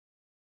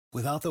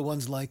Without the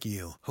ones like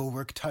you, who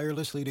work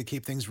tirelessly to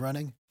keep things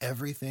running,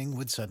 everything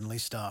would suddenly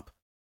stop.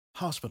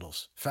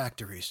 Hospitals,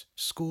 factories,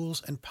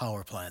 schools, and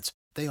power plants,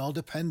 they all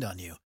depend on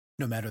you.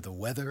 No matter the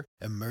weather,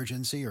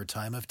 emergency, or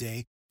time of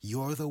day,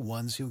 you're the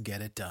ones who get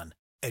it done.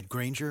 At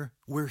Grainger,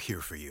 we're here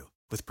for you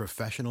with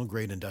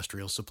professional-grade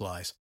industrial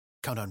supplies.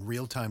 Count on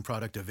real-time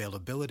product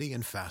availability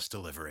and fast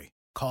delivery.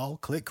 Call,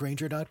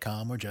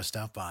 clickgrainger.com, or just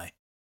stop by.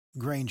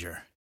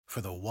 Grainger, for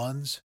the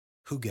ones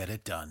who get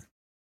it done.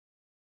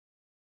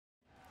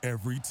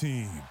 Every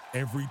team,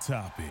 every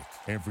topic,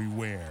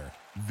 everywhere.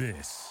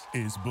 This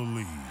is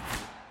Believe.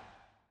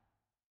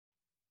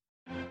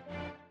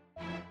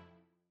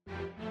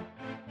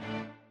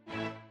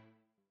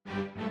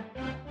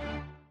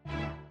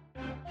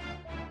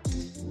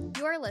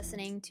 You are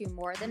listening to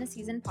More Than a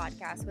Season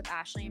podcast with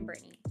Ashley and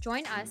Brittany.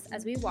 Join us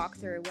as we walk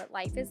through what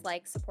life is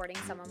like supporting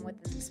someone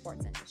within the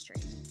sports industry.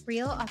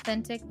 Real,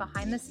 authentic,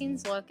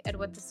 behind-the-scenes look at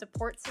what the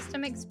support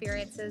system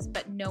experiences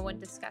but no one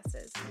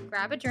discusses.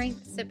 Grab a drink,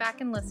 sit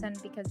back and listen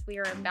because we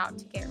are about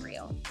to get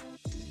real.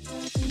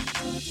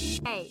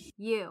 Hey,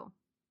 you.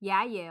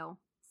 Yeah, you.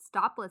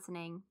 Stop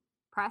listening,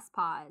 press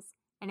pause,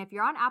 and if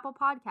you're on Apple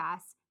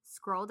Podcasts,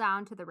 scroll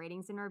down to the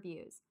ratings and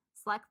reviews.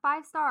 Select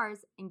 5 stars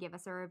and give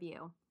us a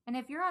review. And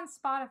if you're on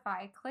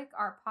Spotify, click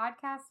our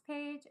podcast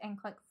page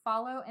and click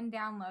follow and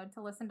download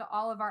to listen to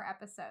all of our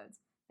episodes.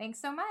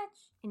 Thanks so much.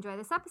 Enjoy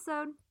this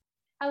episode.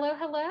 Hello,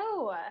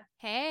 hello.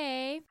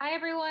 Hey. Hi,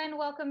 everyone.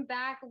 Welcome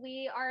back.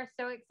 We are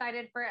so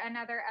excited for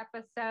another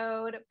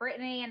episode.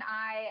 Brittany and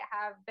I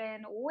have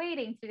been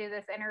waiting to do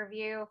this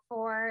interview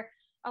for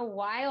a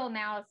while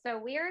now. So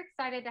we are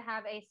excited to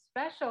have a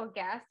special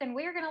guest, and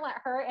we are going to let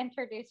her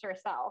introduce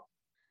herself.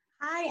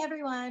 Hi,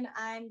 everyone.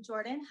 I'm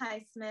Jordan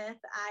Highsmith.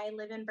 I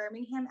live in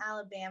Birmingham,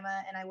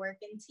 Alabama, and I work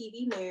in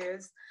TV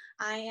news.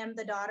 I am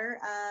the daughter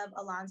of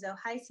Alonzo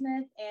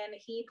Highsmith, and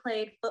he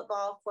played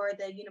football for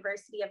the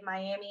University of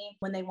Miami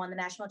when they won the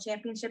national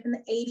championship in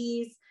the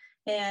 80s.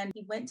 And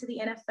he went to the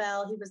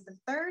NFL. He was the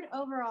 3rd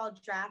overall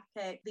draft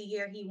pick the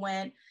year he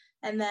went.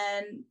 And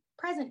then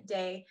present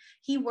day,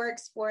 he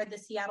works for the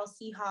Seattle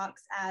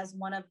Seahawks as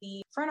one of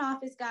the front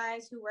office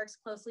guys who works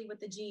closely with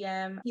the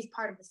GM. He's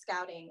part of the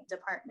scouting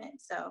department.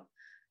 So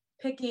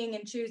picking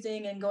and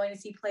choosing and going to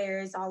see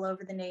players all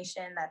over the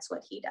nation, that's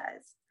what he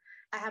does.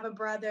 I have a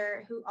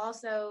brother who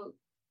also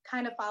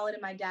kind of followed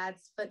in my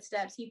dad's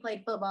footsteps. He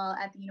played football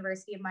at the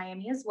University of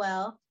Miami as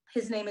well.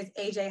 His name is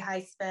AJ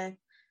Highsmith,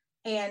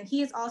 and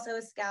he is also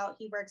a scout.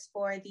 He works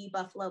for the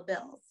Buffalo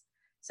Bills.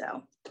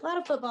 So a lot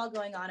of football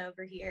going on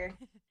over here.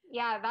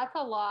 Yeah, that's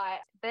a lot.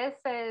 This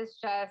is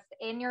just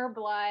in your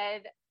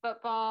blood,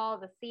 football,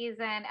 the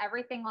season,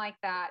 everything like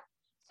that.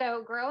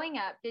 So growing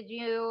up, did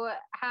you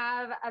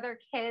have other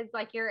kids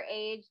like your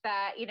age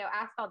that,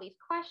 ask all these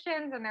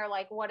questions and they're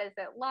like, what is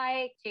it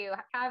like to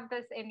have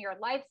this in your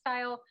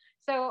lifestyle?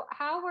 So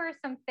how were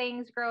some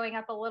things growing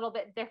up a little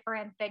bit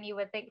different than you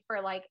would think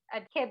for like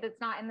a kid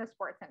that's not in the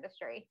sports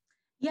industry?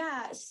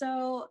 Yeah,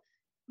 so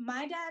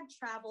my dad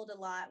traveled a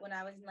lot when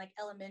I was in like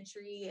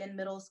elementary and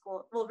middle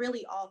school. Well,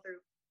 really all through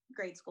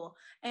grade school,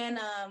 and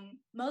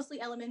mostly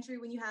elementary,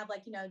 when you have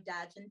like,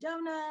 Dads and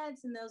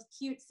Donuts and those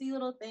cutesy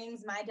little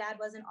things. My dad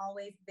wasn't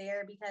always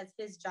there because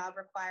his job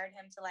required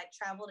him to like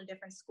travel to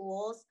different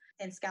schools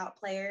and scout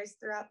players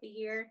throughout the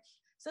year.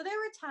 So there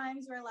were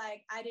times where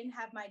like I didn't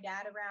have my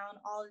dad around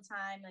all the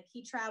time. Like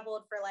he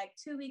traveled for like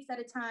 2 weeks at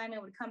a time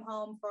and would come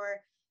home for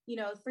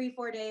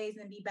 3-4 days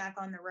and be back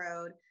on the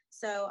road.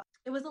 So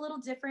it was a little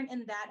different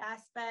in that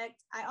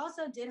aspect. I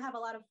also did have a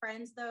lot of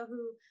friends, though,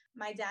 who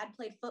my dad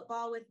played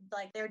football with,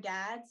 like, their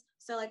dads.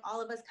 So, like,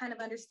 all of us kind of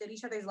understood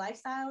each other's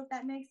lifestyle, if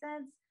that makes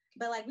sense.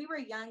 But, like, we were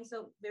young,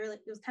 so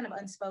it was kind of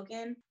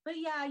unspoken. But,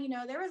 yeah,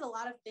 there was a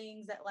lot of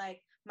things that,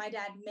 like, my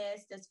dad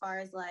missed as far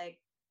as, like,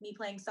 me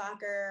playing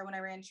soccer when I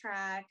ran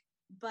track.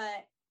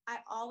 But I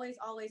always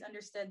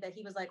understood that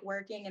he was, like,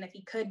 working, and if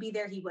he could be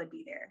there, he would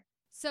be there.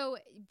 So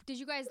did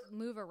you guys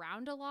move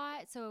around a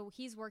lot? So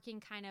he's working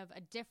kind of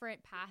a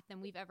different path than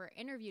we've ever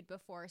interviewed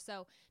before.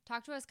 So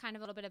talk to us kind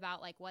of a little bit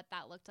about like what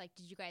that looked like.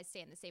 Did you guys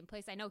stay in the same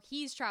place? I know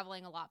he's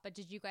traveling a lot, but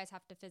did you guys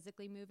have to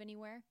physically move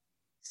anywhere?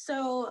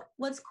 So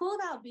what's cool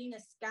about being a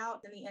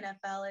scout in the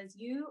NFL is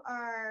you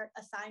are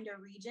assigned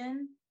a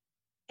region,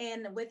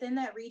 and within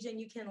that region,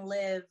 you can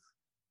live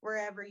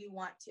wherever you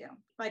want to.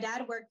 My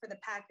dad worked for the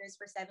Packers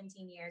for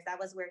 17 years. That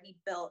was where he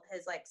built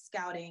his like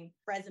scouting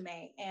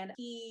resume. And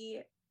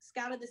he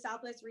scouted the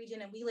Southwest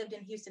region, and we lived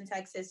in Houston,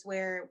 Texas,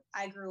 where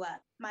I grew up.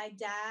 My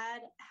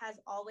dad has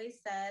always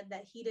said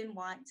that he didn't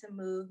want to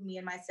move me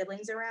and my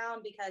siblings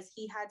around because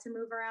he had to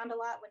move around a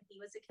lot when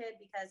he was a kid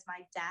because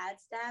my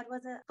dad's dad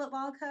was a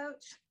football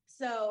coach.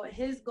 So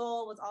his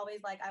goal was always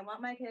like, I want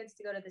my kids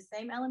to go to the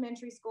same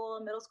elementary school,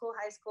 middle school,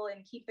 high school,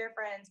 and keep their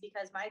friends,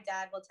 because my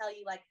dad will tell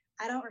you, like,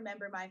 I don't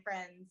remember my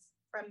friends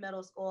from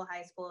middle school,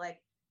 high school. Like,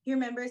 he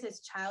remembers his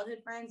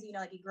childhood friends,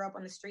 like he grew up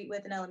on the street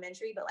with in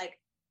elementary, but like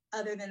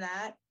other than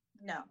that,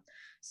 no.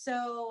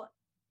 So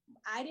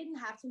I didn't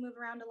have to move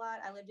around a lot.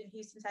 I lived in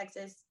Houston,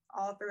 Texas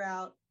all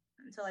throughout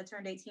until I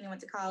turned 18 and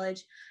went to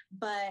college.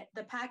 But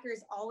the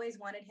Packers always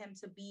wanted him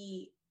to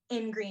be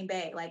in Green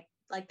Bay. Like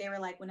they were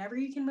like, whenever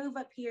you can move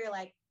up here,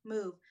 like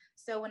move.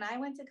 So when I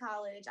went to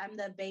college, I'm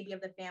the baby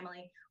of the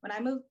family. When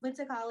I went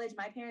to college,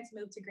 my parents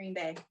moved to Green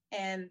Bay.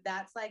 And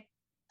that's like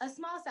a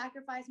small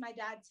sacrifice my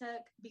dad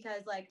took,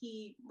 because like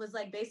he was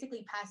like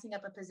basically passing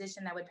up a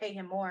position that would pay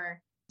him more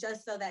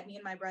just so that me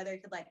and my brother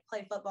could like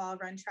play football,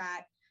 run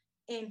track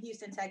in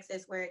Houston,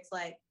 Texas, where it's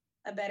like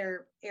a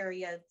better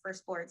area for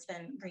sports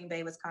than Green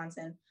Bay,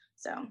 Wisconsin.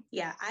 So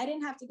yeah, I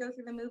didn't have to go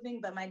through the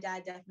moving, but my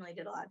dad definitely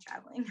did a lot of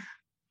traveling.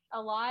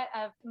 A lot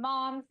of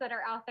moms that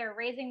are out there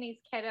raising these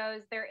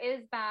kiddos, there is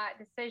that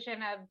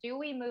decision of, do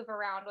we move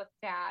around with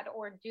dad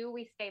or do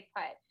we stay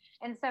put?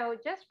 And so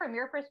just from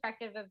your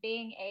perspective of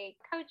being a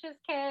coach's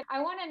kid,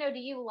 I want to know, do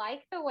you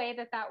like the way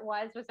that that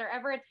was? Was there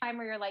ever a time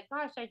where you're like,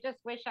 gosh, I just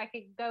wish I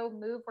could go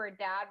move where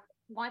dad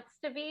wants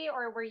to be?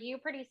 Or were you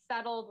pretty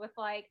settled with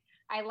like,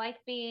 I like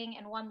being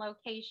in one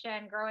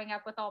location, growing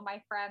up with all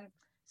my friends?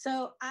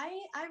 So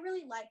I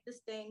really like the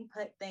staying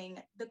put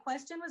thing. The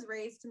question was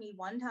raised to me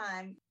one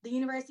time. The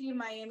University of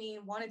Miami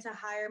wanted to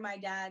hire my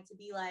dad to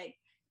be like,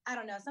 I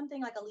don't know,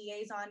 something like a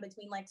liaison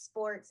between like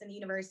sports and the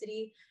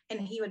university. And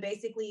he would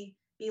basically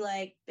be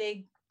like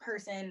big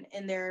person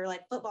in their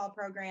like football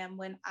program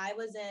when I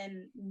was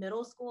in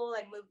middle school,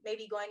 like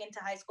maybe going into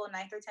high school,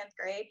 9th or 10th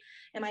grade.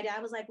 And my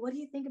dad was like, what do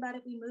you think about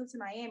if we moved to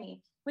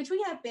Miami? Which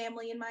we have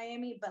family in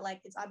Miami, but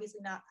like, it's obviously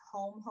not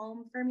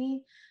home for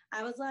me.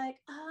 I was like,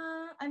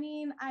 I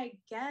mean, I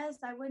guess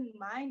I wouldn't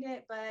mind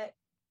it, but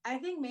I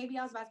think maybe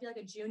I was about to be like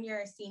a junior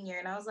or senior.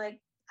 And I was like,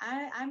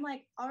 I'm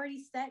like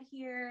already set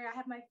here. I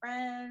have my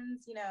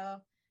friends, you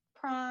know,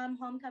 prom,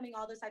 homecoming,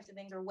 all those types of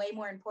things are way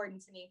more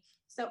important to me.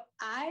 So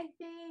I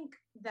think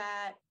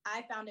that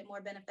I found it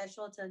more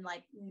beneficial to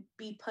like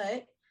be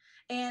put.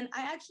 And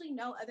I actually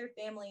know other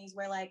families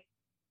where like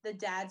the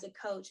dad's a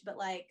coach, but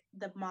like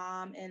the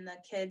mom and the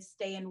kids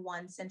stay in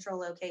one central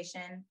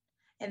location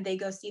and they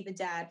go see the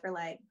dad for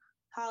like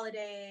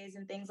holidays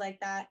and things like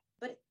that.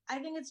 But I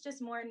think it's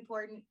just more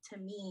important to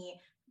me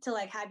to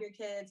like have your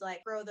kids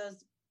like grow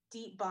those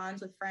deep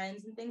bonds with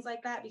friends and things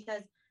like that,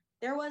 because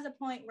there was a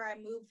point where I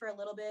moved for a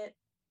little bit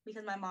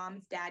because my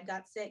mom's dad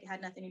got sick. It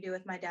had nothing to do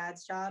with my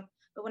dad's job.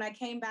 But when I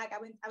came back, I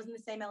was in the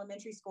same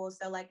elementary school.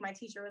 So like my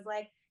teacher was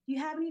like, do you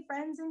have any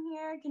friends in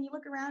here? Can you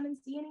look around and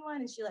see anyone?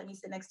 And she let me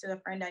sit next to a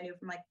friend I knew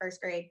from like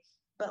first grade.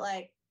 But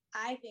like,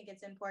 I think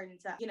it's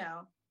important to, you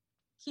know,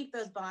 keep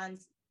those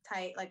bonds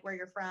tight, like where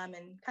you're from,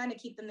 and kind of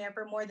keep them there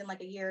for more than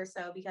like a year or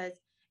so, because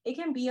it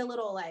can be a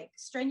little like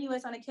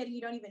strenuous on a kid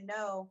you don't even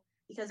know,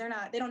 because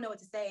they don't know what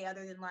to say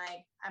other than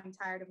like, I'm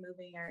tired of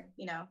moving, or,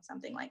 you know,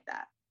 something like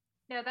that.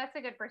 No, that's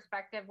a good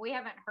perspective. We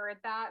haven't heard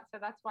that. So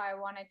that's why I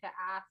wanted to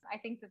ask. I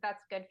think that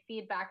that's good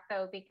feedback,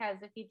 though, because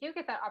if you do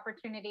get that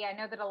opportunity, I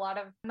know that a lot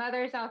of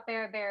mothers out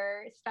there,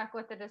 they're stuck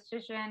with the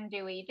decision.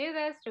 Do we do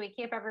this? Do we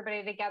keep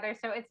everybody together?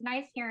 So it's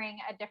nice hearing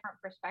a different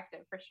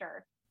perspective for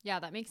sure.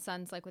 Yeah, that makes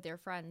sense, like with your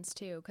friends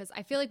too, because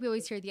I feel like we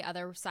always hear the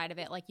other side of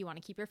it, like you want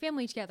to keep your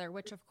family together,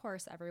 which of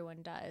course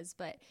everyone does,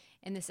 but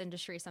in this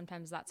industry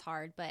sometimes that's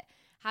hard. But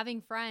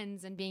having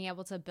friends and being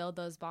able to build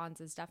those bonds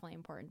is definitely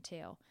important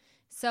too.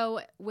 So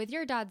with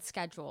your dad's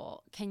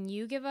schedule, can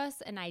you give us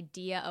an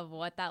idea of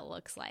what that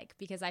looks like?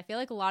 Because I feel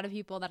like a lot of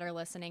people that are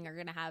listening are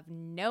going to have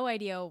no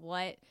idea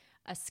what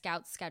a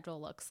scout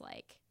schedule looks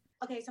like.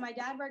 Okay, so my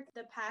dad worked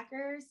the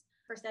Packers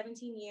for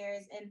 17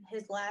 years. In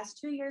his last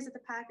 2 years at the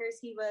Packers,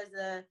 he was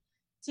a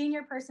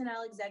senior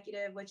personnel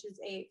executive, which is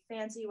a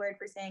fancy word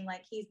for saying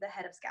like he's the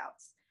head of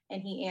scouts.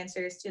 And he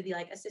answers to the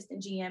like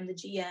assistant GM, the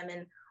GM,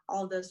 and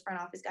all of those front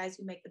office guys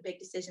who make the big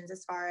decisions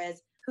as far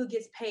as who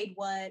gets paid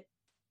what,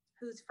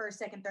 who's first,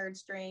 second, third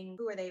string,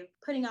 who are they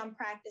putting on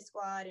practice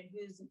squad, and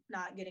who's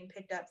not getting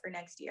picked up for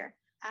next year.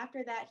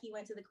 After that, he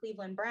went to the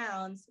Cleveland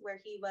Browns, where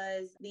he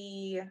was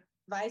the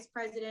vice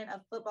president of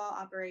football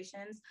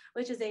operations,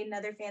 which is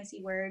another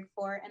fancy word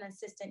for an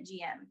assistant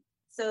GM.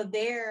 So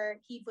there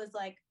he was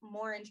like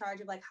more in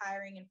charge of like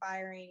hiring and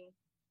firing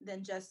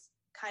than just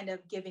kind of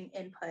giving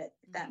input,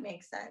 if that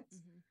makes sense.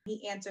 Mm-hmm.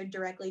 He answered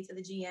directly to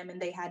the GM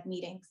and they had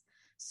meetings.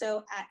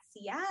 So at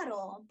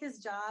Seattle, his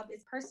job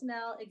is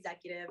personnel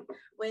executive,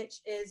 which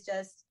is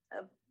just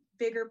a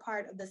bigger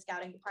part of the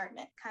scouting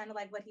department, kind of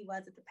like what he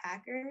was at the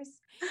Packers.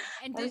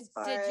 And did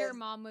your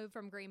mom move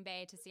from Green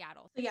Bay to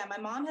Seattle? So yeah, my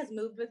mom has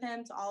moved with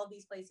him to all of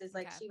these places.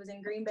 Like she was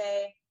in Green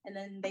Bay and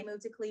then they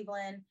moved to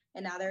Cleveland,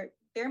 and now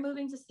they're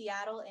moving to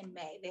Seattle in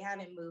May. They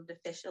haven't moved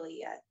officially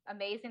yet.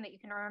 Amazing that you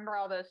can remember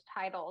all those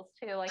titles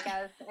too. Like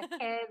as a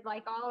kid,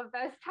 like all of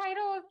those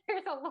titles,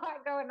 there's a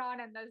lot going on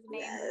in those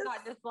names. Yes. It's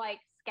not just like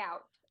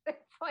scout. It's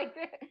like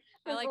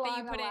I like that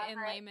you put it in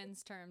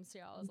layman's terms too.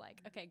 I was like,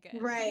 okay, good.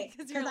 Right.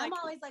 Because I'm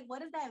always like, what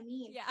does that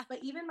mean? Yeah. But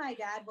even my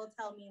dad will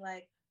tell me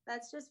like,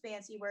 that's just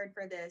fancy word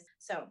for this.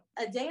 So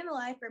a day in the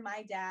life for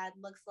my dad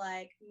looks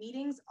like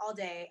meetings all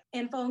day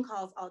and phone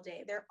calls all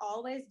day. They're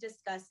always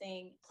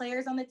discussing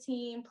players on the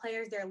team,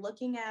 players they're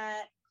looking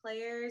at,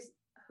 players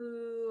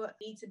who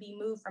need to be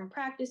moved from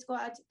practice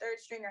squad to third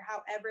string or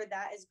however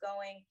that is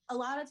going. A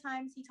lot of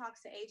times he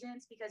talks to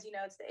agents because,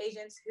 it's the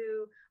agents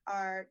who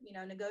are,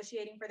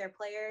 negotiating for their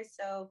players.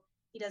 So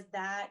he does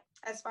that.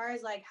 As far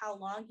as like how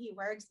long he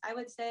works, I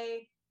would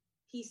say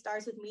he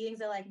starts with meetings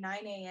at like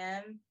 9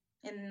 a.m.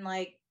 and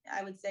like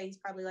I would say he's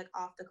probably like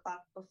off the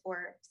clock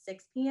before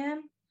 6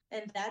 p.m.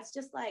 And that's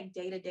just like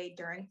day to day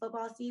during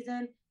football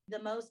season.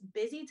 The most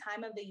busy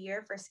time of the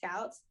year for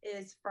scouts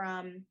is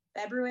from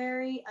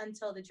February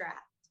until the draft.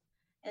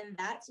 And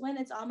that's when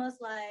it's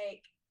almost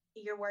like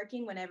you're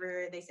working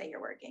whenever they say you're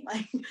working.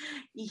 Like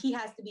he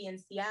has to be in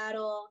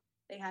Seattle.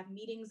 They have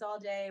meetings all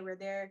day where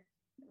they're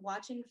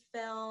watching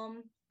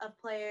film of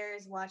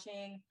players,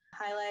 watching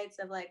highlights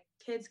of like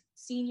kids,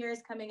 seniors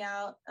coming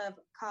out of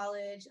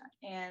college,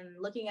 and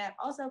looking at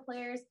also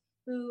players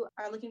who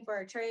are looking for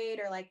a trade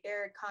or like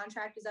their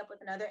contract is up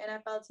with another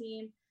NFL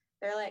team.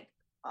 They're like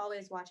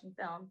always watching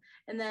film.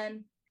 And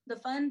then the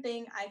fun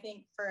thing, I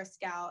think, for a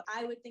scout,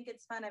 I would think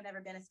it's fun. I've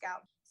never been a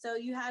scout. So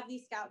you have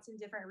these scouts in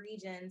different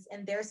regions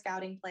and they're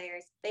scouting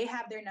players. They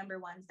have their number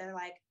ones. They're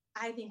like,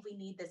 I think we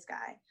need this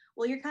guy.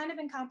 Well, you're kind of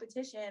in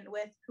competition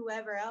with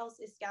whoever else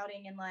is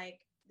scouting in like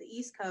the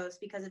East Coast,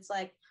 because it's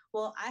like,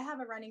 well, I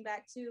have a running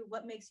back too.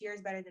 What makes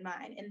yours better than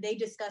mine? And they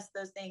discuss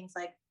those things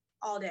like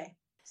all day.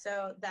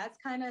 So that's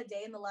kind of a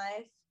day in the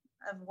life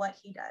of what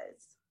he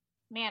does.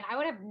 Man, I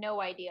would have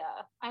no idea.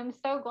 I'm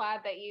so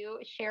glad that you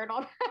shared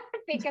all that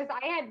because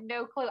I had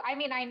no clue. I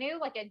mean, I knew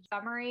like a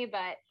summary,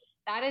 but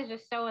that is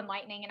just so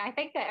enlightening. And I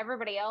think that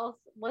everybody else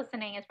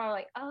listening is probably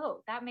like,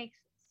 oh, that makes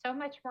so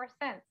much more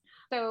sense.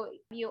 So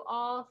you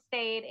all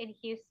stayed in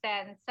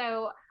Houston.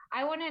 So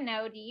I want to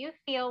know, do you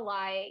feel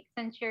like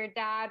since your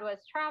dad was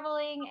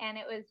traveling and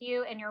it was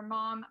you and your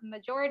mom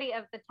majority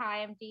of the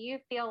time, do you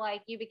feel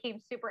like you became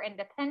super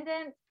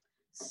independent?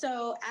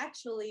 So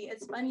actually,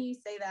 it's funny you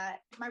say that.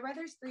 My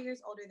brother's 3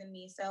 years older than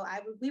me. So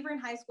we were in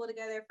high school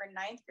together for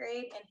 9th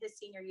grade and his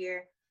senior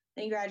year.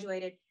 Then he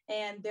graduated.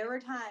 And there were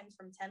times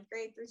from 10th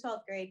grade through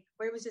 12th grade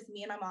where it was just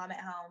me and my mom at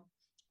home.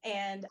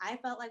 And I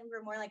felt like we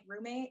were more like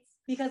roommates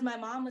because my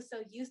mom was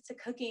so used to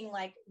cooking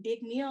like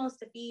big meals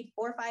to feed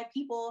 4 or 5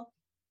 people.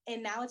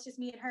 And now it's just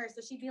me and her.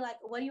 So she'd be like,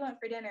 what do you want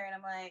for dinner? And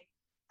I'm like,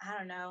 I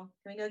don't know.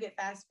 Can we go get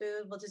fast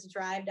food? We'll just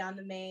drive down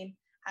the main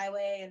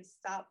highway and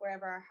stop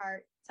wherever our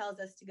heart tells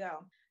us to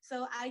go.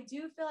 So I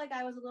do feel like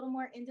I was a little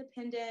more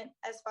independent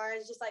as far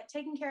as just like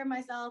taking care of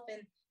myself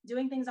and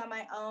doing things on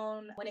my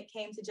own when it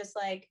came to just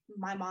like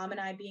my mom and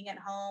I being at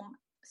home.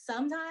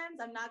 Sometimes,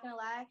 I'm not going to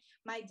lie,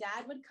 my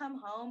dad would come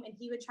home and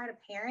he would try to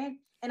parent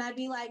and I'd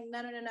be like,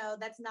 no,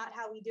 that's not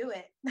how we do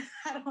it.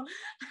 I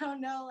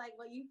don't know like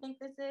what you think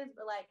this is,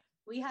 but like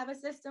we have a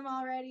system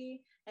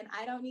already and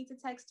I don't need to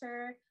text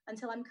her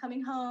until I'm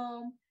coming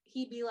home.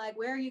 He'd be like,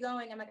 where are you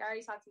going? I'm like, I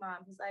already talked to mom.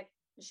 He's like,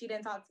 she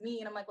didn't talk to me.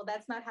 And I'm like, well,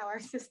 that's not how our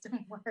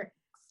system works.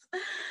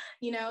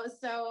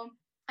 So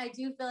I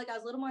do feel like I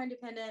was a little more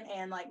independent,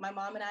 and like my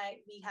mom and I,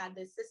 we had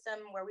this system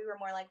where we were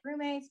more like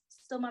roommates,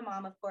 still my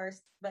mom, of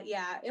course. But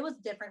yeah, it was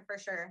different for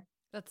sure.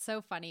 That's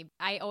so funny.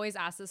 I always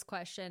ask this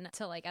question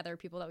to like other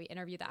people that we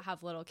interview that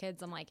have little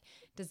kids. I'm like,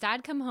 does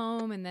dad come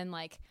home and then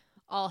like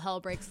all hell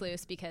breaks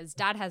loose because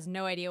dad has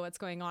no idea what's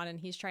going on and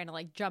he's trying to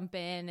like jump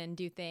in and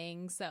do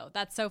things? So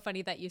that's so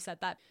funny that you said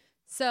that.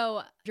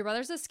 So your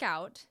brother's a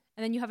scout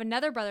and then you have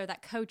another brother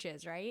that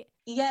coaches, right?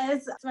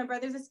 Yes. So my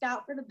brother's a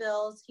scout for the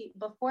Bills.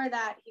 Before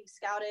that, he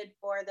scouted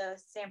for the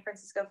San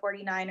Francisco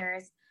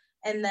 49ers.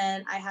 And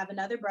then I have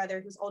another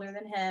brother who's older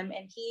than him,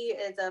 and he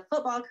is a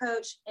football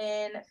coach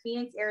in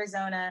Phoenix,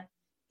 Arizona.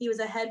 He was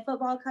a head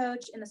football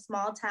coach in a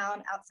small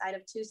town outside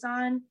of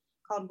Tucson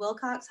called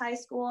Wilcox High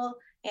School.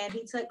 And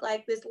he took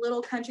like this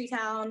little country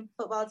town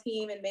football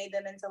team and made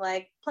them into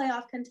like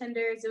playoff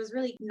contenders. It was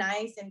really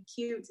nice and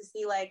cute to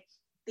see like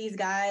these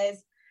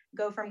guys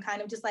go from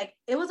kind of just like,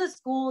 it was a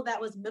school that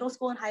was middle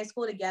school and high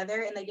school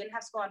together, and they didn't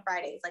have school on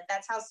Fridays. Like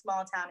that's how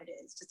small town it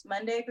is, just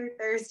Monday through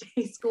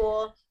Thursday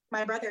school.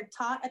 My brother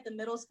taught at the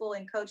middle school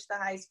and coached the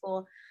high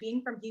school.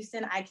 Being from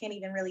Houston, I can't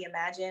even really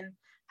imagine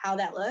how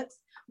that looks.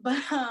 But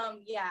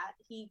yeah,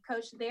 he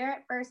coached there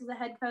at first as a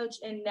head coach,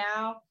 and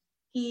now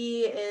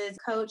he is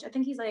coach. I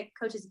think he's like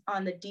coaches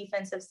on the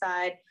defensive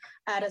side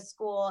at a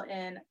school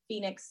in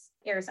Phoenix,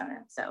 Arizona.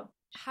 So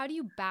how do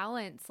you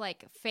balance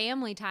like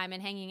family time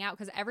and hanging out?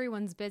 Because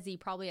everyone's busy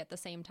probably at the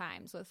same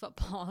times with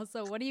football.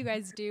 So what do you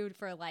guys do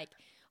for like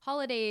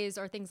holidays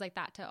or things like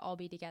that to all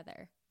be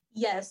together?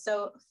 Yes.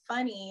 So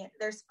funny,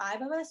 there's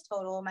 5 of us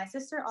total. My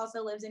sister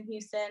also lives in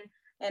Houston,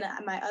 and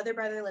my other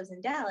brother lives in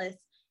Dallas.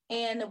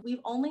 And we've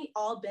only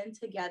all been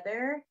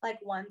together like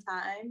one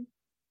time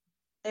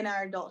in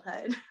our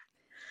adulthood.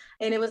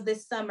 And it was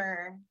this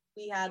summer.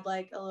 We had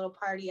like a little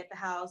party at the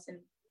house, and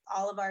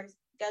all of our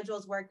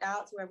schedules worked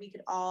out to where we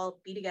could all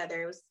be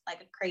together. It was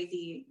like a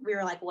crazy, we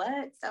were like,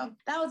 what? So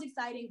that was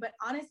exciting. But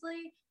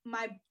honestly,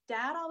 my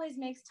dad always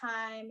makes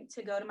time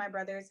to go to my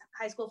brother's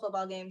high school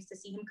football games to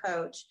see him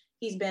coach.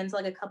 He's been to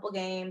like a couple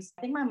games.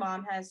 I think my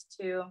mom has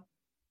too.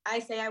 I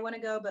say I want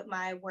to go, but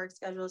my work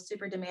schedule is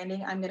super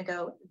demanding. I'm going to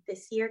go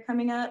this year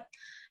coming up.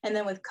 And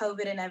then with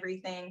COVID and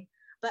everything,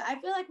 But I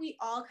feel like we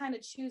all kind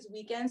of choose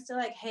weekends to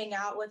like hang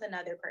out with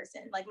another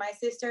person. Like my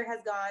sister has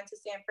gone to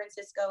San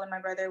Francisco when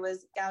my brother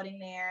was scouting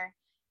there.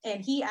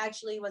 And he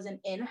actually was an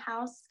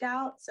in-house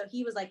scout. So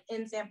he was like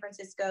in San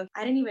Francisco.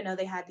 I didn't even know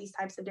they had these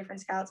types of different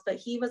scouts, but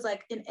he was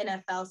like an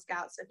NFL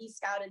scout. So he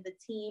scouted the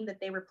team that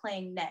they were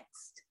playing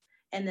next.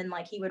 And then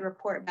like he would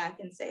report back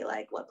and say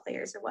like what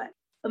players or what.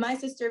 But my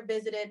sister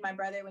visited my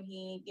brother when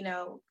he,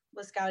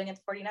 was scouting at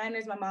the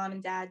 49ers. My mom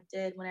and dad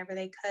did whenever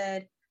they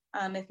could.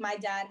 If my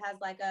dad has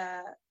like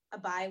a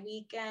bye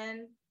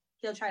weekend,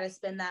 he'll try to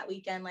spend that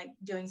weekend like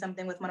doing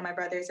something with one of my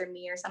brothers or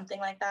me or something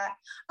like that.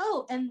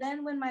 Oh, and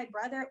then when my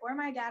brother or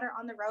my dad are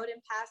on the road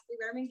and pass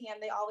through Birmingham,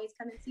 they always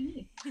come and see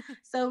me.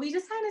 So we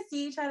just kind of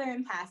see each other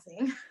in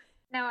passing.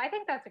 No, I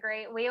think that's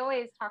great. We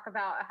always talk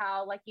about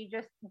how like you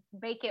just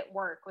make it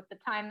work with the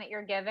time that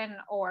you're given,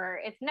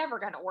 or it's never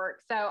going to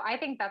work. So I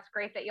think that's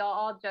great that y'all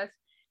all just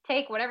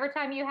take whatever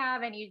time you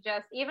have and you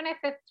just, even if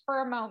it's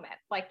for a moment,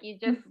 like you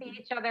just see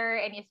each other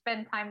and you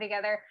spend time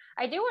together.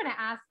 I do want to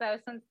ask though,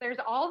 since there's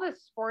all the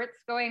sports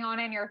going on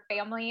in your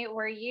family,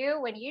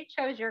 when you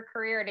chose your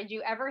career, did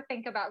you ever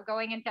think about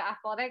going into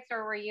athletics,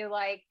 or were you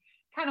like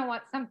kind of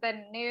want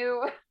something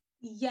new?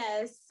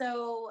 Yes.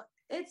 So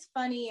it's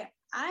funny.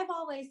 I've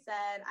always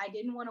said I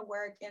didn't want to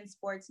work in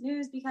sports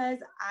news because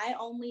I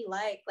only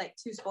like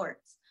two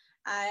sports.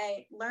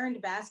 I learned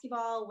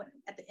basketball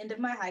at the end of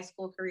my high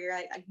school career.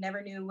 I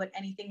never knew what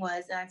anything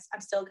was. And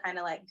I'm still kind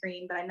of like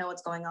green, but I know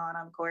what's going on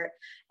the court.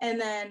 And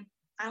then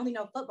I only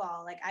know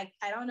football. Like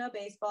I don't know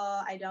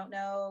baseball. I don't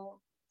know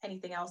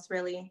anything else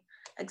really,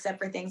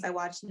 except for things I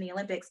watched in the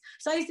Olympics.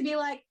 So I used to be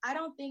like, I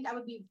don't think I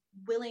would be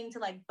willing to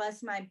like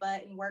bust my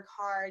butt and work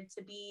hard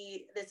to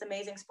be this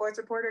amazing sports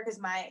reporter because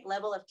my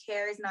level of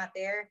care is not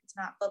there. It's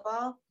not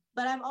football.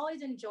 But I've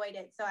always enjoyed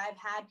it. So I've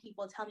had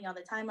people tell me all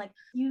the time, like,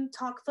 you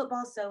talk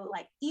football so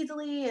like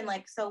easily and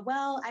like so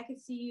well. I could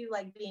see you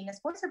like being a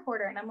sports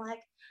reporter. And I'm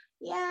like,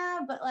 yeah,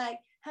 but like,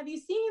 have you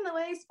seen the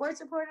way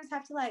sports reporters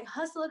have to like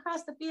hustle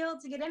across the field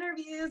to get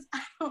interviews?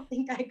 I don't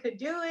think I could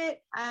do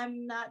it.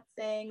 I'm not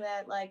saying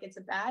that like it's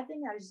a bad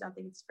thing. I just don't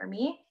think it's for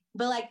me.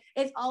 But like,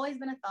 it's always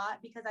been a thought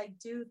because I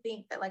do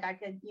think that like I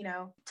could,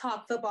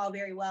 talk football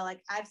very well.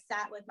 Like I've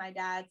sat with my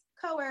dad's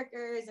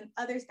coworkers and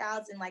other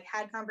scouts and like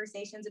had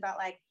conversations about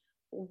like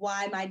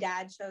why my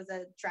dad chose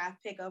a draft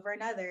pick over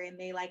another. And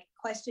they like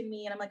question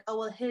me and I'm like, oh,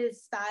 well,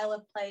 his style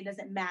of play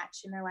doesn't match.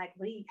 And they're like,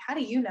 how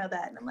do you know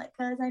that? And I'm like,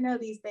 because I know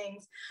these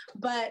things.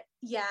 But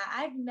yeah,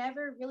 I've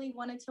never really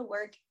wanted to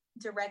work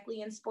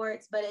directly in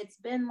sports, but it's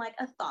been like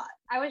a thought.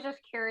 I was just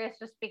curious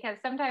just because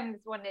sometimes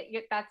when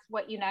that's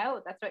what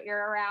that's what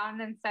you're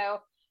around. And so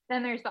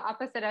then there's the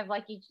opposite of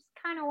like, you just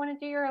kind of want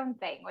to do your own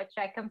thing, which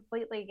I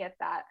completely get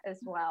that as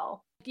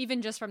well.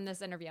 Even just from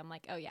this interview, I'm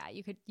like, oh yeah,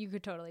 you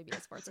could totally be a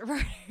sports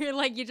reporter.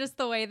 Like you just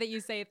the way that you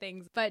say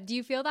things. But do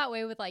you feel that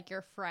way with like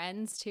your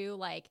friends too?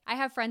 Like I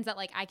have friends that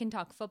like I can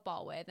talk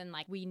football with and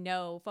like we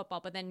know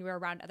football, but then we're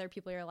around other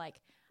people, you're like,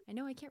 I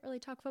know I can't really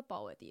talk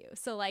football with you.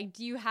 So like,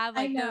 do you have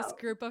like those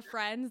group of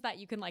friends that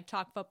you can like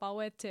talk football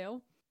with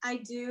too? I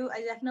do.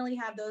 I definitely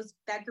have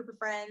that group of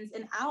friends.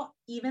 And I'll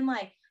even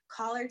like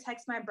call or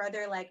text my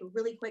brother like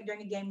really quick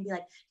during a game and be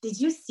like, did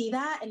you see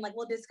that? And like,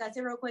 we'll discuss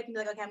it real quick and be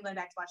like, okay, I'm going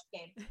back to watch the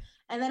game.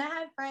 And then I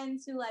have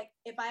friends who like,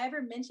 if I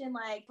ever mention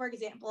like, for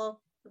example,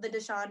 the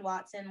Deshaun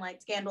Watson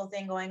like scandal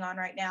thing going on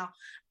right now,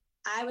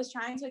 I was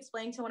trying to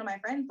explain to one of my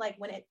friends, like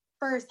when it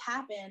first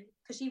happened,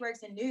 because she works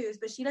in news,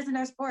 but she doesn't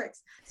know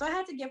sports. So I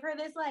had to give her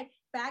this like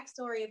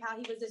backstory of how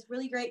he was this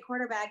really great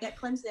quarterback at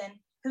Clemson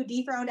who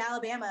dethroned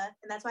Alabama,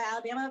 and that's why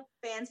Alabama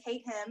fans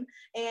hate him.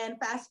 And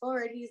fast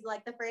forward, he's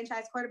like the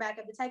franchise quarterback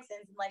of the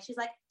Texans. And like, she's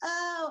like,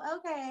 oh,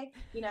 okay.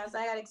 So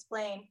I got to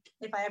explain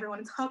if I ever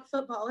want to talk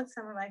football with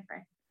some of my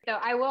friends. So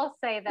I will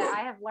say that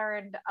I have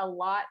learned a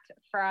lot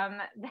from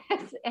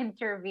this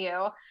interview.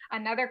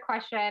 Another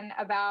question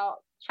about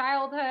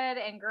childhood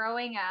and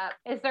growing up.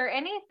 Is there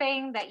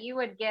anything that you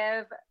would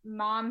give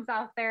moms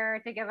out there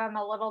to give them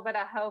a little bit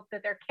of hope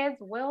that their kids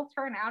will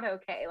turn out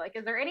okay? Like,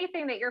 is there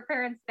anything that your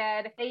parents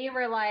did that you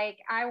were like,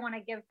 I want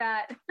to give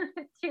that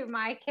to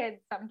my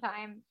kids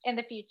sometime in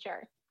the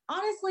future?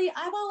 Honestly,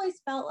 I've always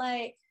felt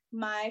like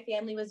my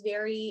family was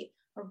very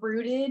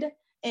rooted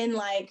in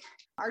like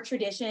our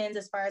traditions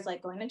as far as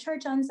like going to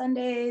church on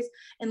Sundays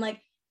and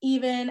like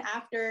even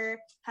after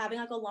having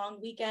like a long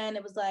weekend,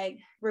 it was like,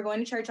 we're going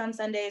to church on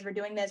Sundays, we're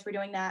doing this, we're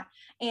doing that.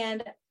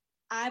 And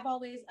I've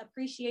always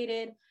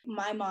appreciated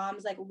my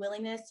mom's like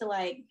willingness to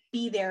like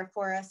be there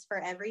for us for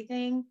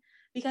everything,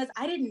 because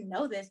I didn't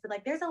know this, but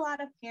like, there's a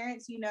lot of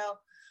parents,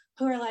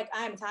 who are like,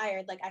 I'm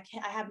tired. Like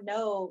I have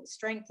no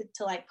strength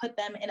to like put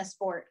them in a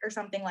sport or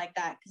something like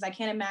that. Cause I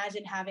can't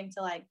imagine having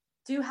to like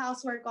do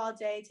housework all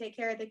day, take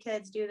care of the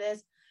kids, do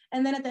this.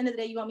 And then at the end of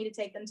the day, you want me to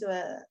take them to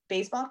a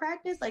baseball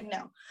practice? Like,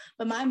 no.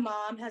 But my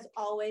mom has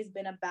always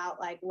been about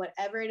like,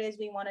 whatever it is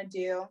we want to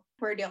do,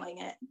 we're doing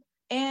it.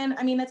 And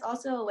I mean, that's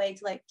also a way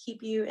to like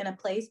keep you in a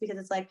place, because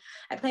it's like,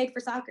 I played for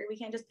soccer. We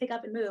can't just pick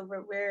up and move.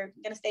 We're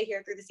going to stay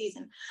here through the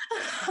season.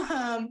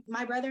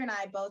 My brother and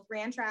I both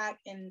ran track,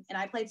 and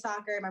I played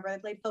soccer. My brother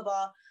played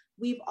football.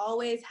 We've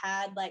always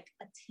had like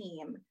a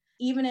team.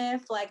 Even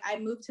if like I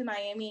moved to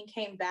Miami and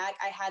came back,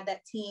 I had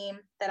that team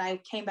that I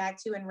came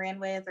back to and ran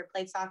with or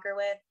played soccer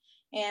with.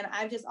 And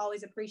I've just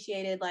always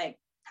appreciated like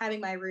having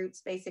my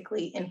roots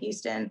basically in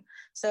Houston.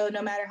 So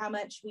no matter how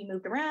much we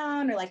moved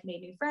around or like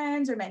made new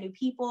friends or met new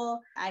people,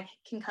 I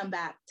can come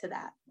back to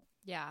that.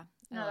 Yeah,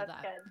 I No, love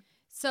that's that. good.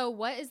 So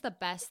what is the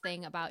best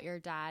thing about your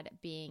dad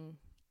being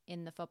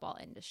in the football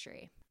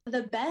industry?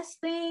 The best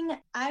thing,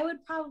 I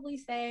would probably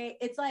say,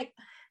 it's like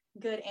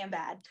good and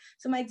bad.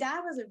 So my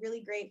dad was a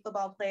really great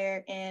football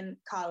player in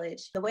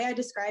college. The way I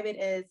describe it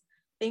is,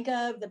 think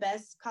of the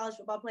best college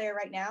football player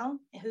right now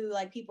who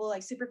like people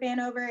like super fan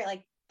over,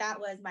 like that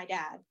was my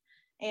dad.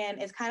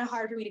 And it's kind of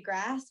hard for me to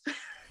grasp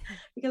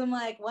because I'm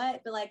like,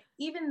 what? But like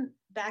even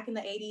back in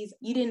the 80s,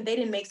 they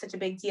didn't make such a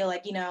big deal.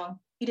 Like, you know,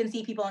 you didn't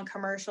see people in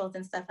commercials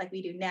and stuff like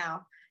we do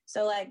now.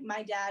 So like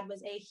my dad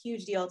was a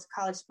huge deal to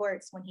college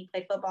sports when he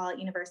played football at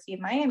University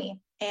of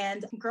Miami.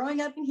 And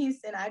growing up in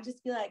Houston, I'd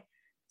just be like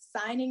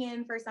signing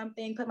in for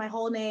something, put my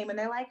whole name, and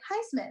they're like,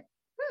 Highsmith,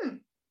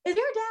 is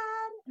your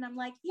dad? And I'm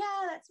like,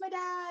 yeah, that's my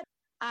dad.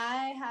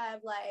 I have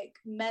like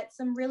met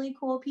some really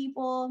cool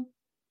people.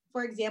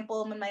 For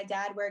example, when my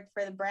dad worked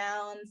for the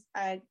Browns,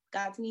 I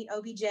got to meet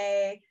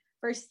OBJ.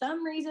 For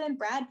some reason,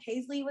 Brad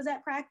Paisley was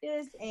at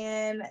practice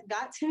and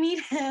got to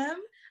meet him.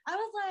 I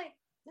was like,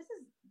 this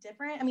is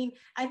different. I mean,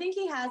 I think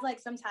he has like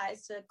some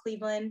ties to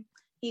Cleveland.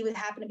 He would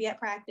happen to be at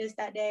practice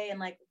that day, and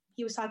like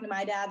he was talking to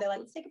my dad. They're like,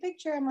 let's take a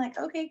picture. I'm like,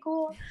 okay,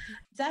 cool.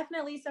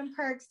 Definitely some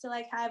perks to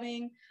like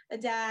having a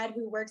dad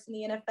who works in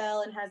the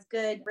NFL and has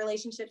good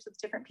relationships with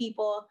different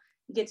people.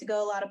 You get to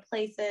go a lot of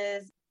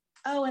places.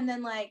 Oh, and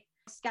then like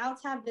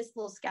scouts have this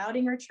little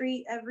scouting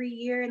retreat every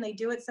year, and they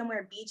do it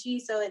somewhere beachy.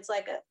 So it's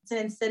like it's an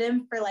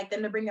incentive for like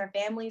them to bring their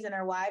families and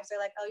their wives. They're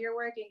like, oh, you're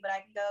working, but I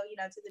can go, you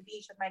know, to the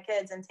beach with my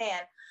kids and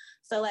tan.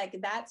 So like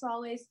that's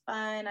always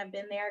fun. I've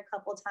been there a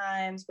couple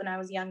times when I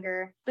was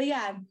younger. But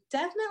yeah,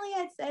 definitely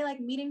I'd say like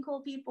meeting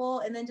cool people,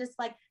 and then just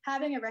like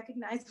having a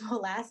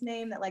recognizable last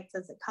name that like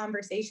is a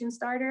conversation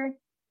starter.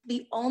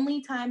 The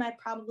only time I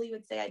probably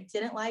would say I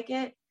didn't like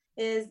it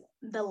is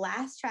the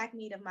last track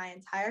meet of my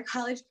entire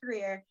college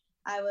career.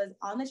 I was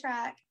on the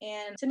track,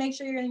 and to make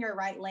sure you're in your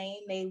right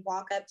lane, they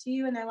walk up to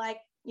you and they're like,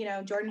 you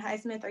know, Jordan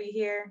Highsmith, are you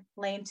here?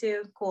 Lane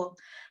 2, cool.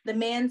 The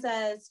man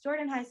says,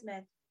 Jordan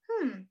Highsmith,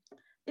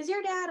 is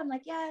your dad? I'm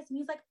like, yes. And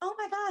he's like, oh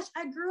my gosh,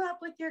 I grew up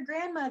with your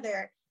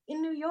grandmother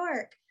in New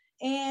York,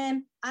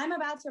 and I'm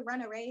about to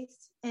run a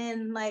race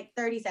in like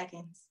 30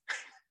 seconds.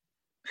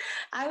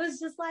 I was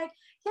just like,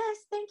 yes,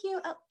 thank you.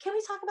 Can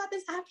we talk about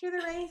this after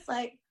the race?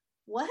 Like,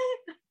 what?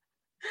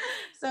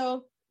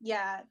 So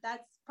yeah,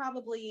 that's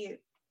probably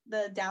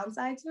the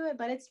downside to it,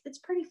 but it's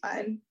pretty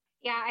fun.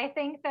 Yeah, I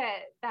think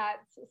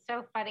that's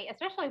so funny,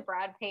 especially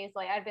Brad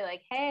Paisley. I'd be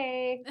like,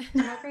 hey,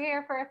 I'm over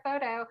here for a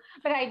photo.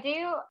 But I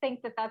do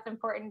think that that's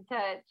important to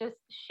just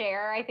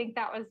share. I think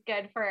that was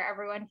good for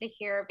everyone to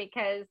hear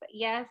because,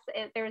 yes,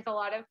 there's a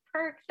lot of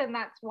perks and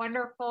that's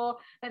wonderful.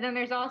 But then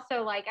there's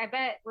also like, I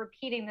bet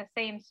repeating the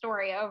same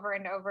story over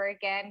and over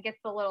again gets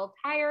a little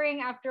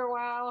tiring after a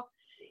while.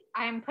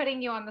 I'm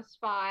putting you on the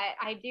spot.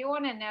 I do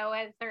want to know,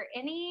 is there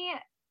any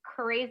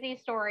crazy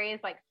stories,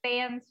 like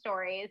fan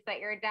stories that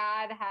your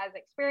dad has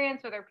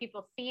experienced, whether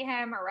people see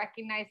him or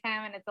recognize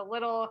him and it's a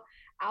little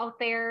out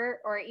there,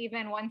 or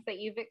even ones that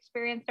you've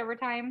experienced over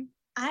time?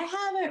 I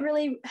haven't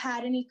really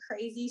had any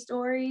crazy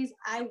stories.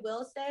 I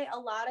will say a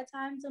lot of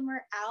times when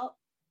we're out,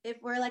 if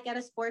we're like at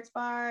a sports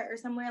bar or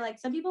somewhere, like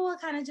some people will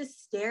kind of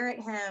just stare at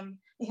him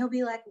and he'll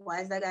be like, why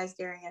is that guy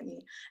staring at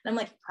me? And I'm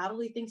like, he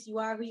probably thinks you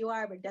are who you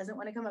are, but doesn't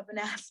want to come up and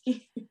ask you.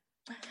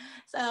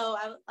 So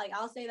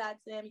I'll say that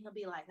to him. He'll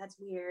be like, that's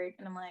weird.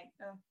 And I'm like,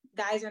 oh,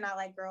 guys are not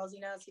like girls, you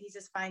know? So he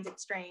just finds it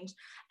strange.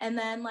 And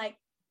then like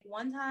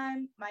one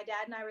time my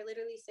dad and I were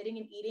literally sitting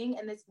and eating,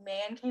 and this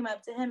man came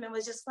up to him and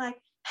was just like,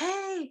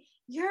 hey,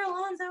 you're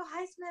Alonzo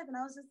Highsmith. And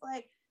I was just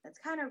like, that's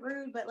kind of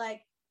rude, but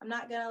like, I'm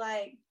not gonna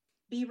like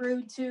be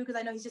rude too, because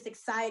I know he's just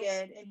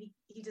excited and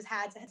he just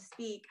had to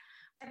speak.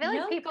 I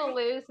feel like people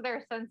lose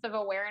their sense of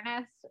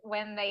awareness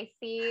when they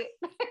see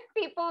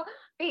people,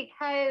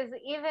 because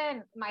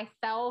even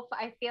myself,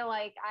 I feel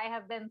like I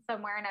have been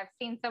somewhere and I've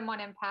seen someone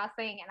in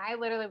passing and I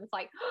literally was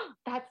like, oh,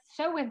 that's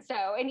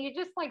so-and-so. And you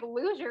just like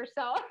lose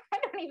yourself. I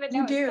don't even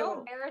know. It's so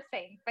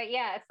embarrassing. But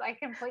yes, I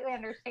completely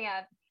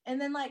understand.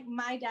 And then like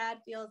my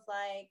dad feels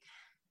like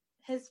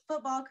his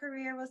football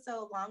career was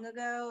so long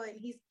ago, and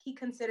he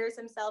considers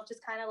himself just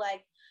kind of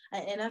like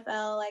an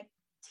NFL like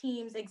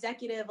team's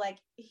executive. Like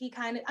he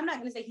kind of, I'm not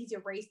going to say he's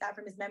erased that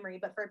from his memory,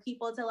 but for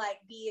people to like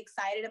be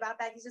excited about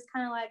that, he's just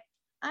kind of like,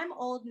 I'm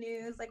old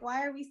news. Like,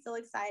 why are we still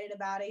excited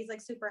about it? He's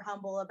like super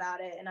humble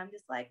about it. And I'm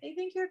just like, they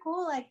think you're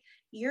cool. Like,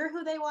 you're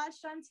who they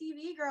watched on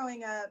TV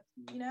growing up,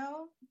 you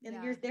know?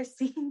 And they're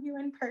seeing you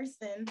in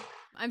person.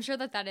 I'm sure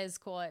that is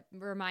cool. It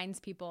reminds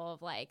people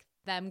of like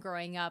them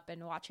growing up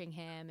and watching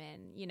him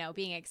and, you know,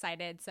 being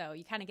excited. So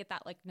you kind of get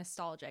that like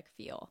nostalgic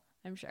feel,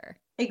 I'm sure.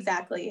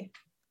 Exactly.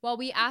 Well,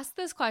 we ask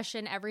this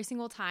question every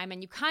single time,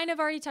 and you kind of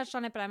already touched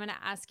on it, but I'm going to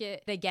ask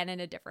it again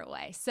in a different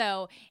way.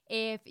 So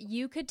if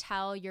you could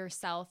tell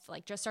yourself,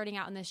 like just starting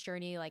out in this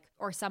journey, like,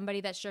 or somebody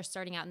that's just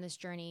starting out in this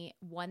journey,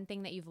 one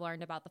thing that you've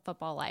learned about the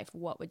football life,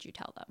 what would you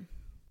tell them?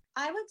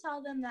 I would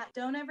tell them that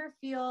don't ever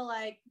feel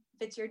like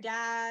if it's your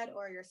dad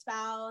or your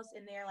spouse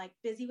and they're like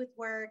busy with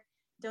work,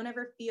 don't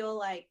ever feel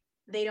like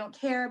they don't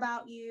care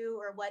about you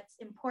or what's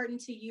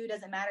important to you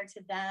doesn't matter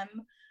to them.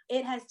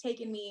 It has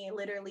taken me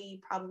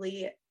literally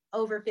probably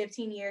over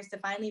 15 years to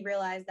finally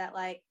realize that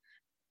like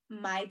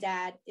my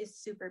dad is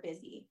super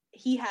busy.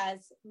 He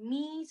has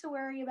me to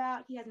worry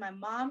about. He has my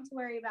mom to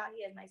worry about.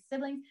 He has my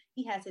siblings.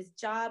 He has his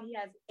job. He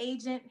has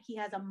agent. He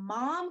has a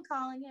mom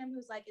calling him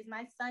who's like, is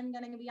my son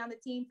going to be on the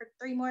team for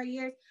 3 more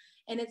years?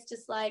 And it's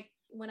just like,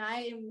 when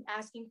I am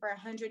asking for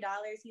 $100,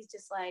 he's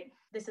just like,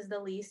 this is the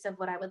least of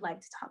what I would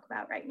like to talk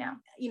about right now.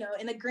 You know,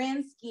 in the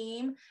grand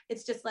scheme,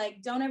 it's just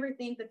like, don't ever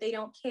think that they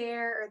don't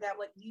care or that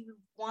what you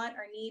want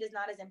or need is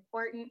not as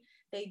important.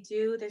 They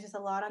do. There's just a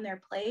lot on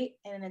their plate,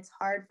 and it's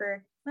hard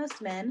for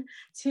most men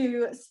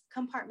to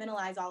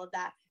compartmentalize all of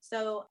that.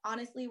 So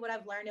honestly, what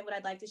I've learned and what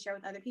I'd like to share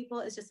with other people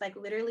is just like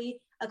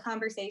literally a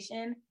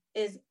conversation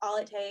is all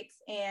it takes.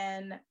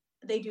 And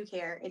they do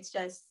care. It's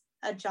just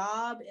a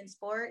job in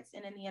sports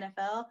and in the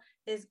NFL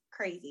is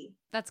crazy.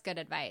 That's good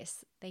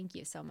advice. Thank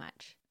you so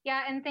much.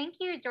 Yeah. And thank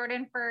you,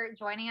 Jordan, for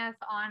joining us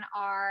on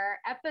our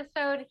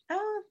episode.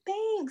 Oh,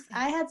 thanks.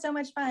 I had so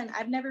much fun.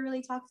 I've never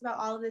really talked about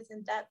all of this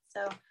in depth.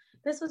 So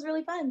this was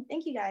really fun.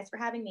 Thank you guys for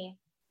having me.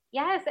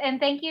 Yes. And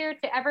thank you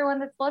to everyone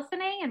that's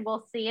listening, and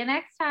we'll see you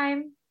next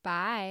time.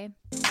 Bye.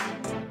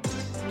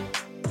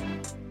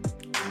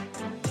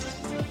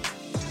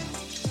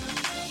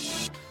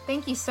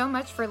 Thank you so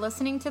much for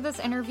listening to this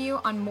interview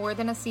on More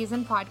Than a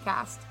Season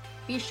podcast.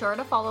 Be sure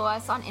to follow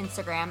us on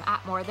Instagram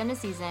at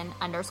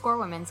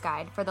morethanAseason_women's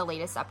guide for the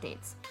latest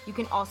updates. You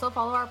can also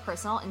follow our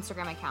personal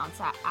Instagram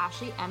accounts at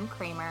Ashley M.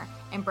 Kramer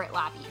and Britt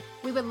Labby.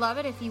 We would love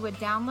it if you would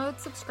download,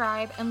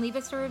 subscribe, and leave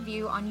us a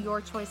review on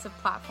your choice of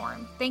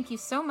platform. Thank you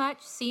so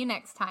much. See you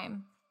next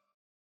time.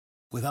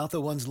 Without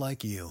the ones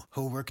like you,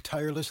 who work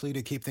tirelessly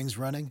to keep things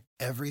running,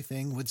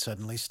 everything would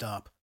suddenly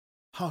stop.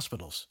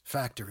 Hospitals,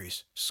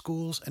 factories,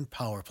 schools, and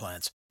power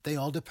plants, they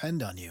all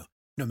depend on you.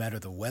 No matter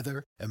the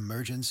weather,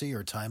 emergency,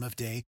 or time of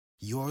day,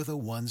 you're the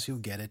ones who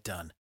get it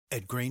done.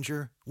 At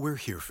Grainger, we're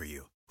here for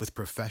you with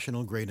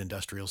professional-grade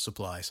industrial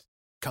supplies.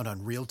 Count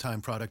on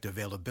real-time product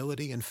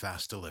availability and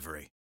fast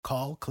delivery.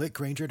 Call, click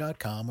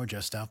Grainger.com, or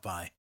just stop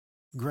by.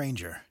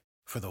 Grainger,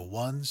 for the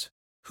ones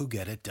who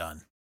get it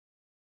done.